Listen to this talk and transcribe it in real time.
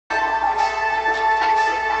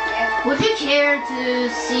Would you care to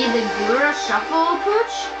see the Gura shuffle,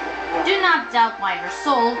 Pooch? Do not doubt my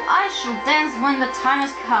resolve. I shall dance when the time has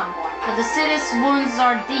come, but the city's wounds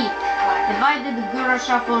are deep. If I did the Gura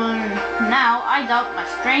shuffle now, I doubt my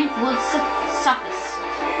strength would suffice.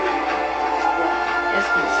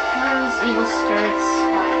 Escape spurs, evil spirits.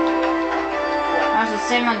 I shall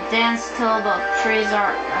say my dance till the trees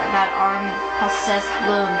are that aren't possessed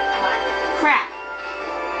bloom. Crap.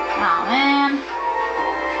 Oh man.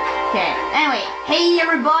 Okay. Anyway, hey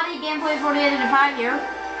everybody, Gameplay 4885 here.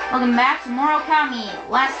 Welcome back to more Okami.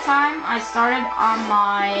 Last time I started on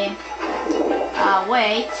my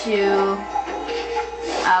way to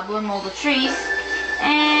bloom all the trees,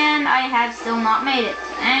 and I have still not made it.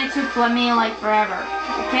 And it took me like forever.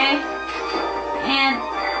 Okay? And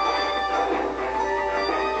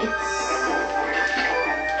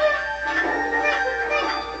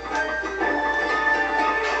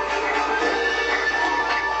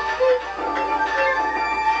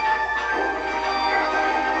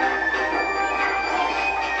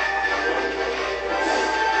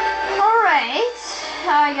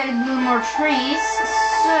I gotta bloom more trees,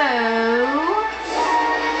 so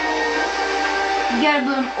you gotta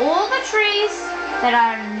bloom all the trees that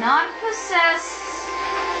are not possessed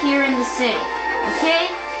here in the city, okay?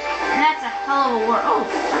 And that's a hell of a work. Oh,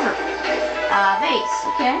 vase,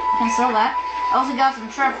 okay, I can sell that. I also got some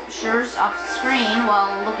treasures off screen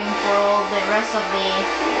while looking for all the rest of the,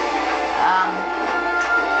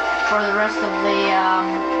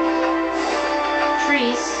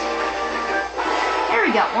 trees. There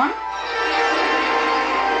we got one. I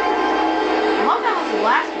thought that was the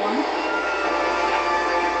last one.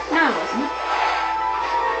 No, it wasn't.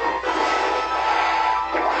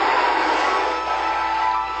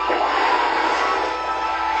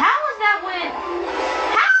 How was that wind?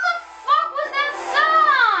 How the fuck was that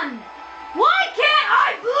sun? Why can't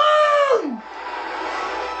I bloom?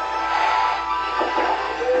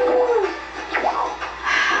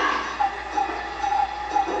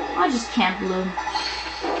 I just can't bloom.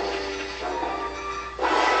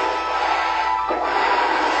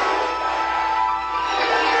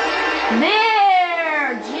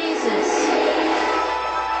 There! Jesus!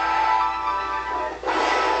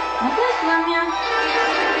 What is Lumia?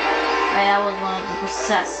 Right, that was one of the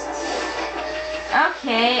possessed.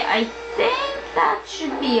 Okay, I think that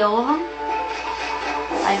should be all of them.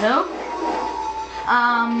 I hope.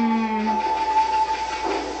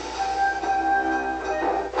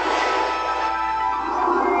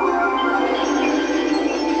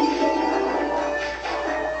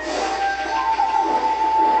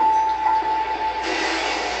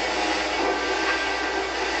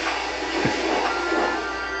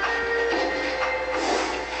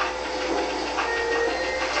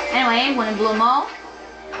 Anyway, when I blow them all,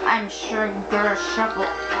 I'm sure Gura shuffle.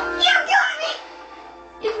 You got me!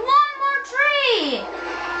 It's one more tree!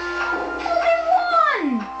 Only one!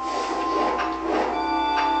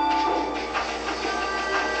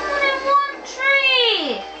 Only one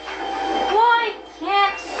tree! Why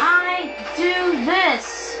can't I do this?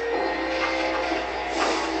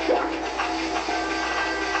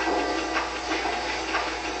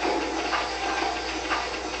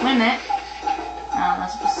 Wait a minute. Oh,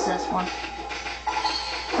 that's possessed one.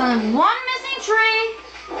 So there's one missing tree,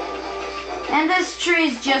 and this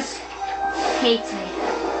tree just hates me.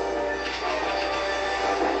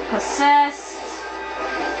 Possessed.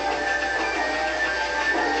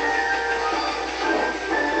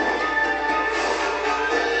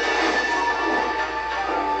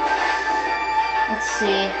 Let's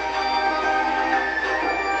see.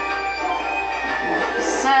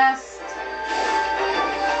 Possessed.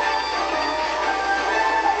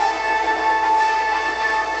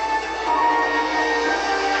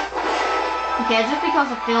 Okay, just because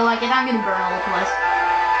I feel like it, I'm gonna burn all the place.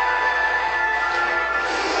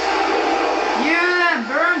 Yeah,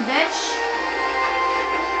 burn, bitch!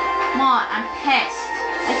 Come on, I'm pissed.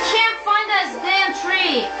 I can't find that damn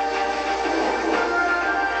tree!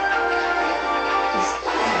 There's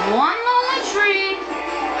one lonely tree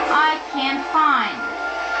I can't find.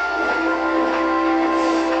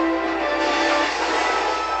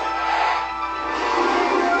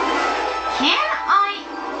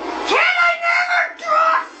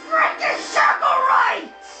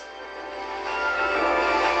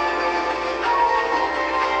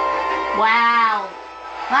 Wow.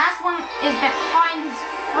 Last one is behind his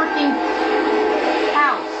freaking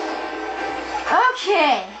house.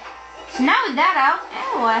 Okay. So now with that out,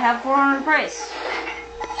 oh, I have 400 praise.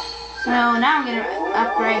 So now I'm gonna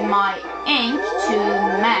upgrade my ink to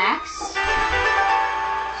max.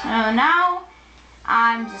 So now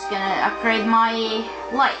I'm just gonna upgrade my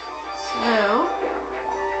life. So,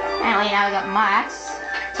 apparently now I got Max.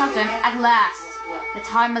 Talk to him. At last, the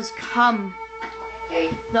time has come.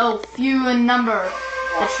 Though few in number,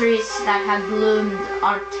 the trees that have bloomed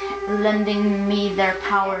are lending me their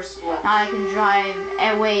powers. Now I can drive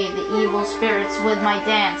away the evil spirits with my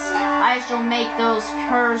dance. I shall make those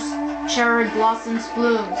cursed cherry blossoms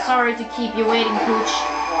bloom. Sorry to keep you waiting, Pooch.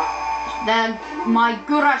 My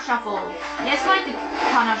Gura shuffle. It's like the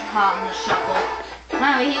Kanashana shuffle.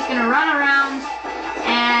 Anyway, he's gonna run around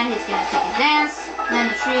and he's gonna take a dance. Then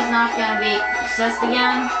the tree's not gonna be possessed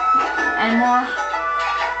again anymore.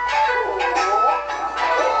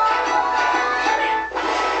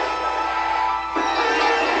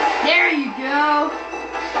 There you go.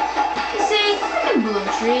 You see, I can bloom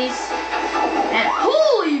trees. And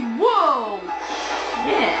holy whoa!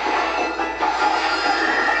 Yeah.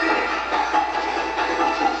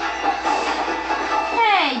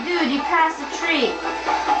 Hey, dude, you passed the tree.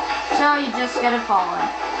 So you just gotta follow it.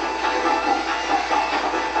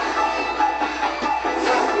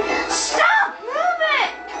 Stop! Move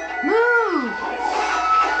it! Move!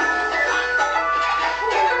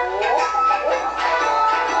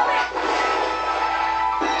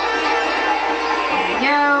 There we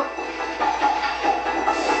go.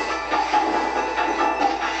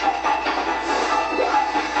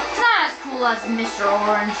 It's not as cool as Mr.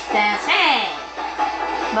 Orange dance. Hey!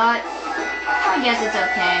 But I guess it's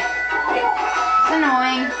okay. It's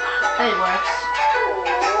annoying, but it works.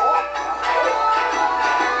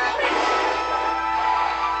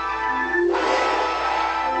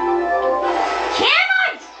 Can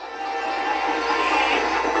I?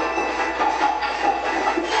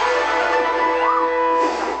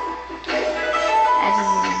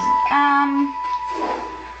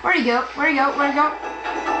 Where'd you go? Where'd you go? Where'd you go?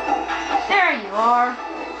 There you are.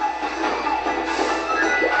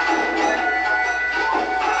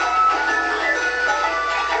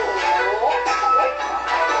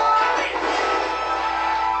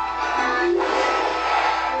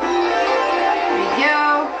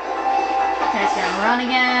 Run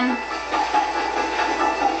again.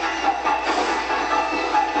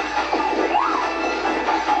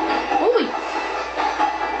 Holy!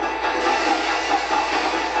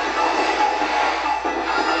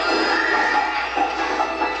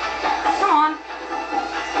 Come on.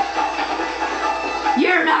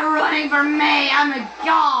 You're not running for me. I'm a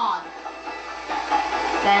god.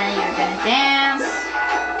 Then you're gonna dance.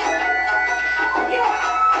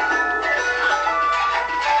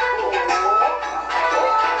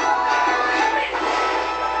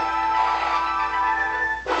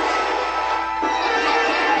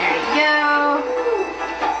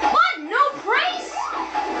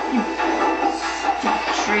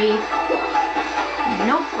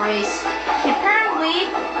 No praise. Apparently,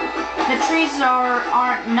 the trees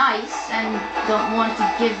aren't nice and don't want to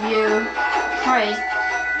give you praise.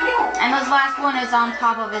 And this last one is on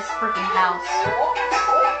top of his freaking house.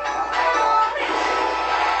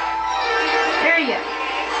 There you go.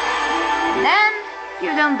 And then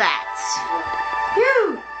you've done that.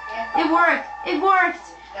 Phew! It worked. It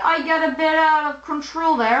worked. I got a bit out of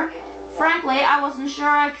control there. Frankly, I wasn't sure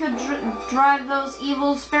I could drive those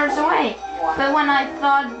evil spirits away. But when I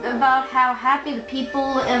thought about how happy the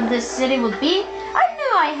people of this city would be, I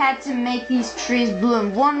knew I had to make these trees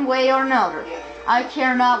bloom one way or another. I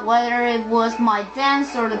care not whether it was my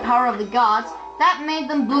dance or the power of the gods that made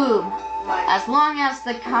them bloom. As long as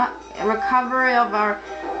the recovery of our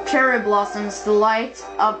cherry blossoms delight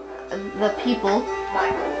of the people,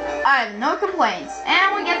 I have no complaints.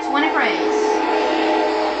 And we get 20 praise.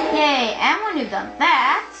 Yay, and when you've done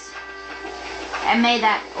that, I made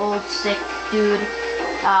that old sick dude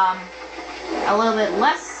a little bit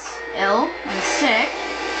less ill and sick,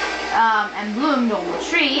 and bloomed all the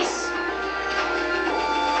trees.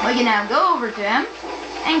 We can now go over to him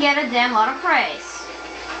and get a damn lot of praise.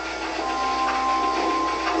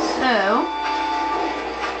 So,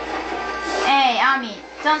 hey, I mean,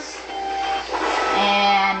 just,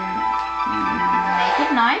 and make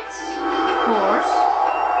it night, of course.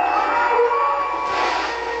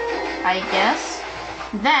 I guess.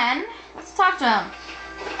 Then, let's talk to him.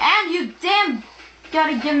 And you damn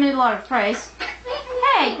gotta give me a lot of praise.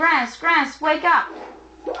 Hey, Gramps, wake up.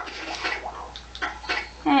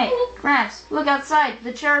 Hey, Gramps, look outside.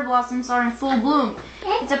 The cherry blossoms are in full bloom.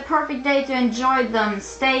 It's a perfect day to enjoy them.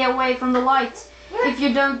 Stay away from the light. If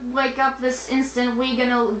you don't wake up this instant, we're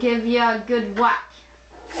gonna give you a good whack.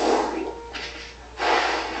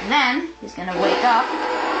 Then, he's gonna wake up.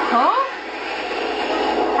 Huh?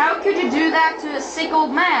 How could you do that to a sick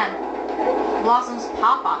old man? Blossom's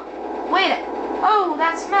papa. Wait, Oh,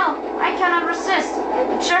 that smell! I cannot resist.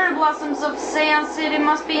 The cherry blossoms of Seian City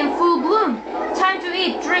must be in full bloom. Time to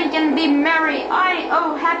eat, drink, and be merry.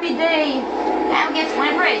 Oh, happy day. And get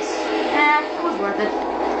 20 praise. It was worth it.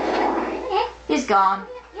 He's gone.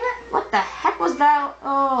 What the heck was that?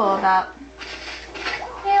 Oh,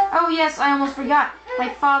 yes, I almost forgot. My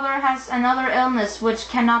father has another illness which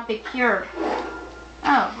cannot be cured.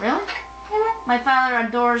 Oh, really? My father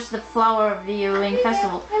adores the flower viewing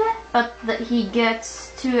festival, but he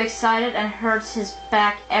gets too excited and hurts his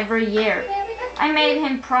back every year. I made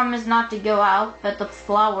him promise not to go out, but the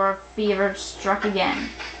flower fever struck again.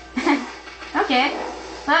 Okay,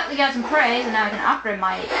 well, we got some praise, and now I can upgrade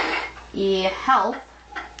my health.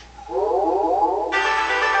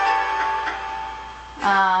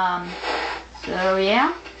 So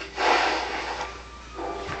yeah.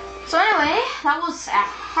 So anyway, that was a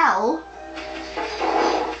hell.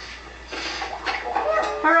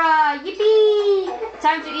 Hurrah! Yippee!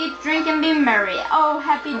 Time to eat, drink, and be merry. Oh,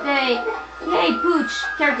 happy day. Hey, Pooch,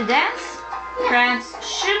 care to dance? Gramps,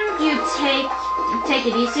 shouldn't you take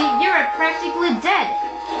it easy? You're practically dead.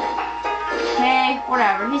 Okay,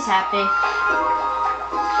 whatever, he's happy.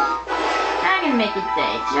 I'm gonna make it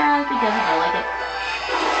day, just because I like it.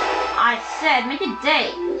 I said make it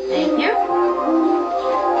day. Thank you.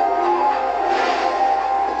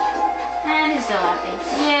 And he's still happy.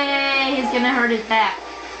 Yay, he's gonna hurt his back.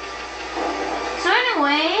 So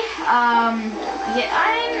anyway, yeah,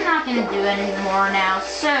 I'm not gonna do any more now.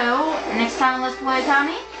 So, next time Let's Play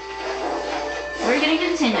Okami, we're gonna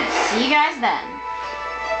continue. See you guys then.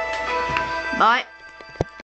 Bye.